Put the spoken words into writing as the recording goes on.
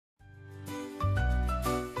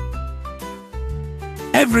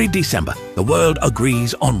Every December, the world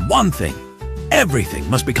agrees on one thing. Everything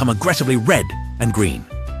must become aggressively red and green.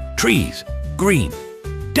 Trees, green.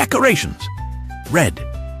 Decorations, red.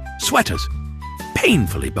 Sweaters,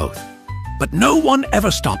 painfully both. But no one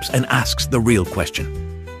ever stops and asks the real question.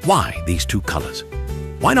 Why these two colors?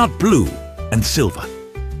 Why not blue and silver?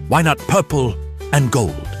 Why not purple and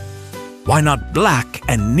gold? Why not black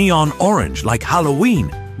and neon orange like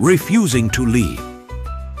Halloween, refusing to leave?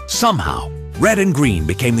 Somehow, red and green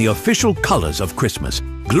became the official colors of Christmas,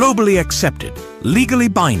 globally accepted, legally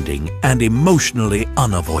binding, and emotionally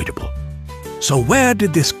unavoidable. So where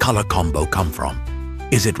did this color combo come from?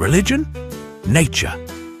 Is it religion? Nature?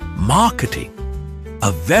 Marketing?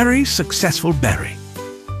 A very successful berry?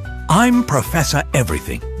 I'm Professor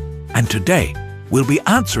Everything, and today we'll be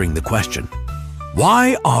answering the question,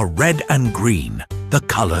 why are red and green the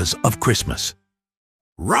colors of Christmas?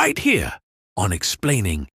 Right here on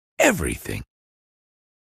Explaining Everything.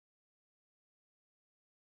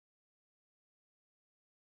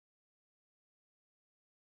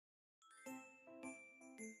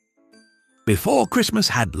 Before Christmas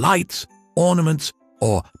had lights, ornaments,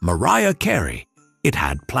 or Mariah Carey, it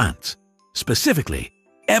had plants, specifically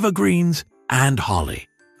evergreens and holly.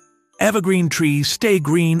 Evergreen trees stay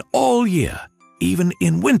green all year, even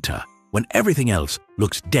in winter when everything else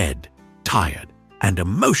looks dead, tired, and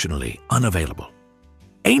emotionally unavailable.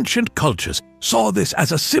 Ancient cultures saw this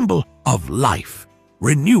as a symbol of life,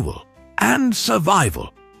 renewal, and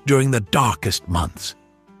survival during the darkest months.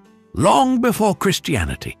 Long before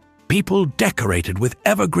Christianity, people decorated with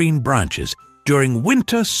evergreen branches during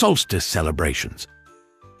winter solstice celebrations.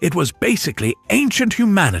 It was basically ancient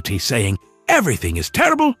humanity saying, everything is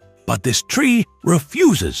terrible, but this tree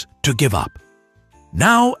refuses to give up.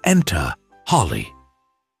 Now enter holly.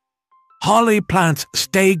 Holly plants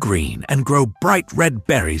stay green and grow bright red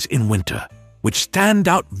berries in winter, which stand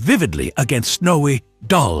out vividly against snowy,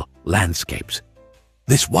 dull landscapes.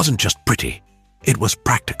 This wasn't just pretty, it was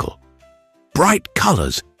practical. Bright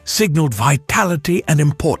colors signaled vitality and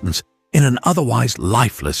importance in an otherwise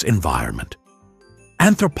lifeless environment.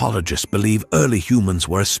 Anthropologists believe early humans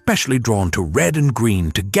were especially drawn to red and green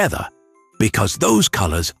together because those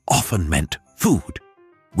colors often meant food.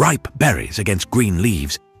 Ripe berries against green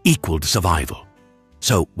leaves equaled survival.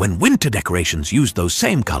 So when winter decorations used those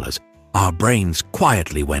same colors, our brains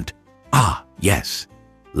quietly went, ah, yes,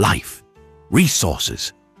 life,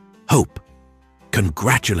 resources, hope,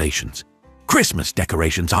 congratulations. Christmas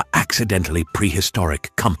decorations are accidentally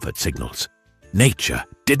prehistoric comfort signals. Nature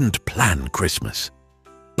didn't plan Christmas,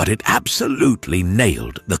 but it absolutely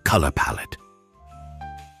nailed the color palette.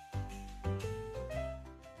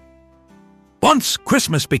 Once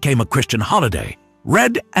Christmas became a Christian holiday,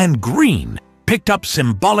 red and green picked up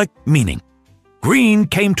symbolic meaning. Green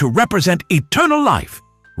came to represent eternal life,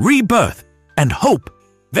 rebirth, and hope,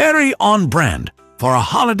 very on brand for a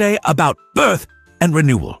holiday about birth and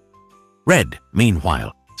renewal. Red,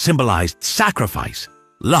 meanwhile, symbolized sacrifice,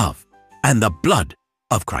 love, and the blood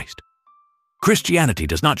of Christ. Christianity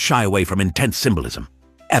does not shy away from intense symbolism,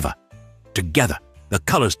 ever. Together, the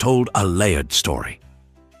colors told a layered story.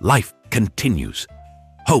 Life continues.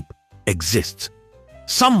 Hope exists.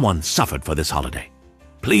 Someone suffered for this holiday.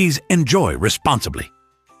 Please enjoy responsibly.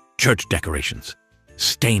 Church decorations,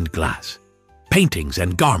 stained glass, paintings,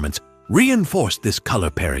 and garments reinforced this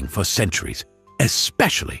color pairing for centuries,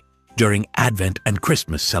 especially during Advent and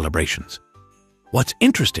Christmas celebrations. What's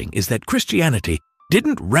interesting is that Christianity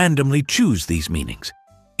didn't randomly choose these meanings.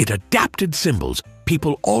 It adapted symbols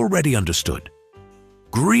people already understood.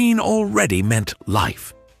 Green already meant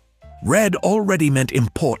life. Red already meant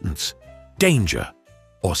importance, danger,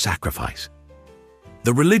 or sacrifice.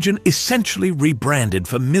 The religion essentially rebranded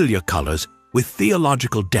familiar colors with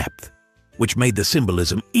theological depth, which made the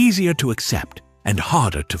symbolism easier to accept and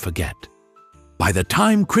harder to forget. By the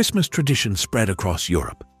time Christmas tradition spread across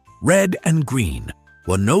Europe, red and green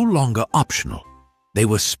were no longer optional. They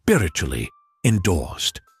were spiritually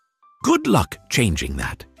endorsed. Good luck changing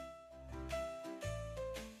that.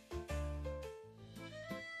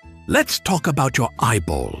 Let's talk about your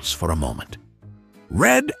eyeballs for a moment.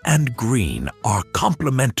 Red and green are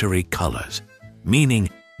complementary colors, meaning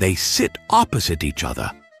they sit opposite each other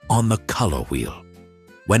on the color wheel.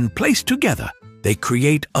 When placed together, they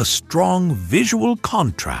create a strong visual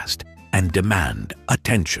contrast and demand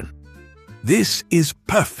attention. This is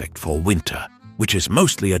perfect for winter, which is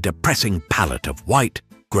mostly a depressing palette of white,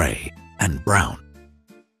 gray, and brown.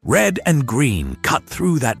 Red and green cut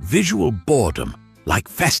through that visual boredom like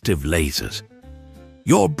festive lasers.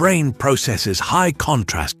 Your brain processes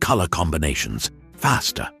high-contrast color combinations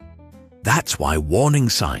faster. That's why warning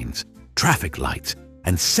signs, traffic lights,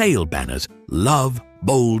 and sale banners love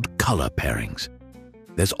bold color pairings.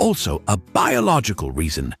 There's also a biological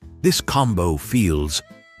reason this combo feels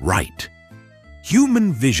right.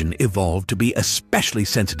 Human vision evolved to be especially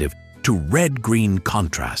sensitive to red-green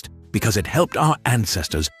contrast because it helped our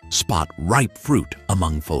ancestors spot ripe fruit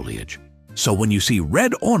among foliage. So when you see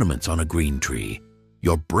red ornaments on a green tree,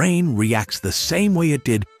 your brain reacts the same way it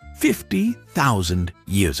did 50,000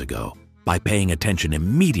 years ago, by paying attention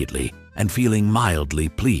immediately and feeling mildly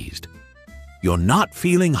pleased. You're not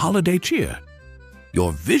feeling holiday cheer.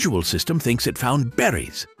 Your visual system thinks it found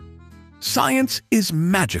berries. Science is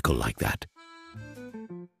magical like that.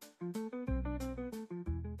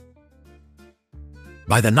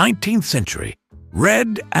 By the 19th century,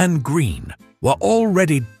 red and green were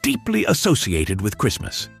already deeply associated with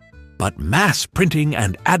Christmas, but mass printing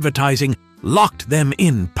and advertising locked them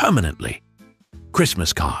in permanently.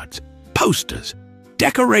 Christmas cards, posters,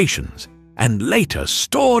 decorations, and later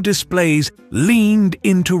store displays leaned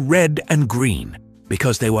into red and green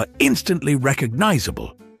because they were instantly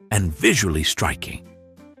recognizable and visually striking.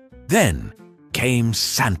 Then came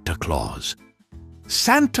Santa Claus.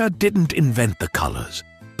 Santa didn't invent the colors,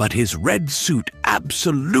 but his red suit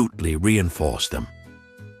absolutely reinforced them.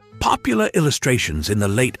 Popular illustrations in the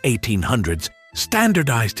late 1800s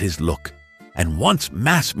standardized his look, and once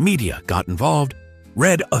mass media got involved,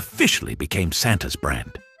 red officially became Santa's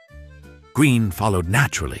brand. Green followed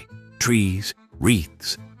naturally: trees,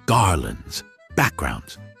 wreaths, garlands,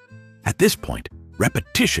 backgrounds. At this point,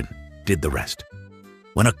 repetition did the rest.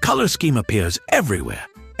 When a color scheme appears everywhere,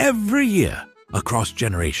 every year, across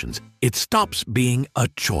generations, it stops being a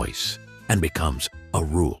choice and becomes a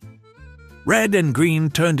rule. Red and green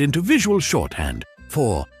turned into visual shorthand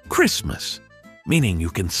for Christmas, meaning you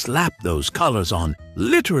can slap those colors on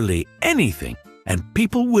literally anything and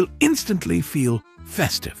people will instantly feel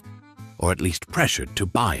festive, or at least pressured to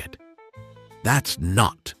buy it. That's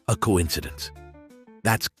not a coincidence.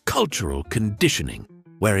 That's cultural conditioning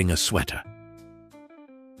wearing a sweater.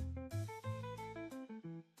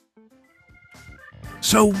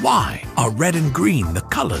 So why are red and green the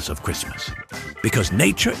colors of Christmas? Because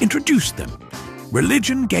nature introduced them.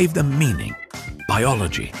 Religion gave them meaning.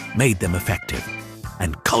 Biology made them effective.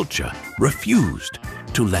 And culture refused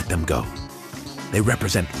to let them go. They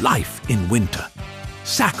represent life in winter,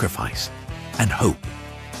 sacrifice, and hope.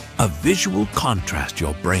 A visual contrast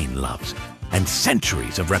your brain loves, and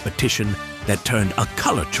centuries of repetition that turned a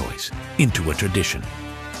color choice into a tradition.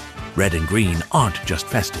 Red and green aren't just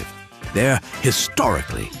festive. They're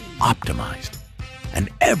historically optimized. And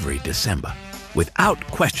every December, without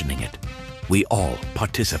questioning it, we all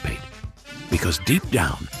participate. Because deep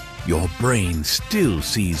down, your brain still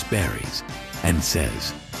sees berries and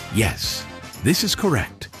says, yes, this is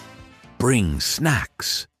correct. Bring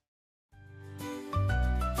snacks.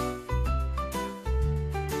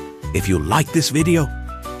 If you like this video,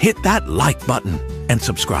 hit that like button and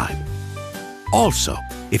subscribe. Also,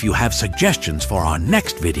 if you have suggestions for our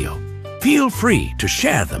next video, feel free to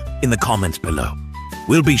share them in the comments below.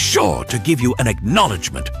 We'll be sure to give you an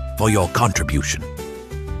acknowledgement for your contribution.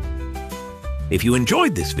 If you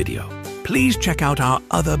enjoyed this video, please check out our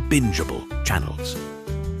other bingeable channels.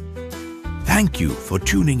 Thank you for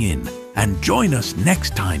tuning in, and join us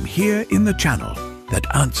next time here in the channel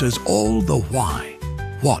that answers all the why,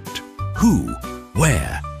 what, who,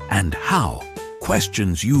 where, and how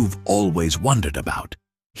questions you've always wondered about,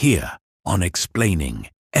 here on Explaining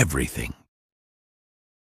Everything.